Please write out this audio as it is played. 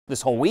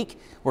This whole week,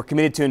 we're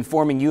committed to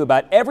informing you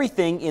about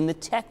everything in the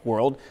tech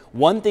world.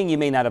 One thing you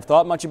may not have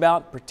thought much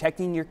about,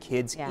 protecting your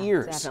kids'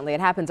 ears. Definitely. It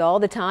happens all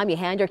the time. You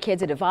hand your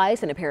kids a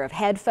device and a pair of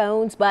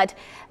headphones, but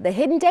the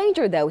hidden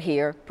danger, though,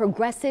 here,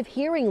 progressive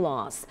hearing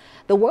loss.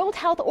 The World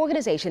Health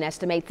Organization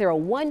estimates there are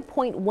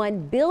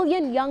 1.1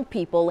 billion young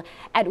people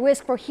at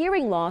risk for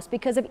hearing loss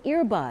because of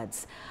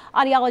earbuds.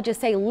 Audiologists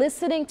say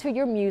listening to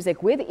your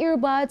music with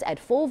earbuds at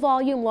full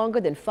volume longer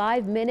than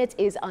 5 minutes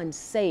is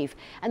unsafe,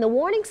 and the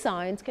warning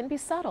signs can be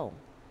subtle.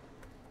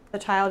 The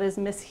child is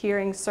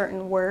mishearing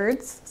certain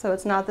words, so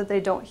it's not that they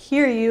don't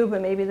hear you,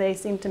 but maybe they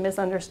seem to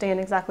misunderstand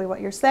exactly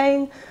what you're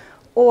saying,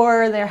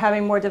 or they're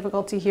having more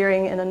difficulty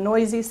hearing in a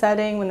noisy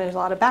setting when there's a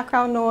lot of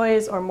background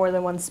noise or more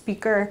than one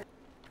speaker.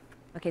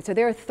 Okay, so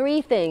there are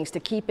 3 things to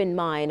keep in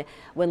mind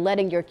when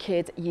letting your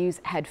kids use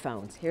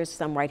headphones. Here's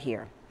some right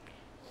here.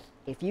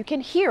 If you can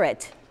hear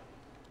it,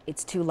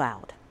 it's too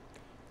loud.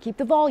 Keep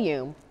the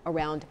volume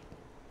around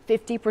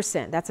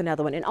 50%. That's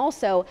another one. And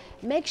also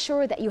make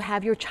sure that you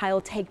have your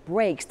child take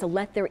breaks to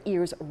let their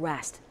ears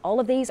rest.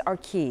 All of these are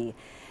key.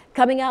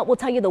 Coming up, we'll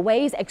tell you the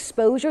ways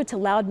exposure to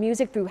loud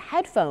music through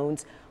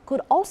headphones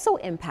could also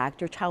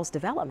impact your child's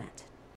development.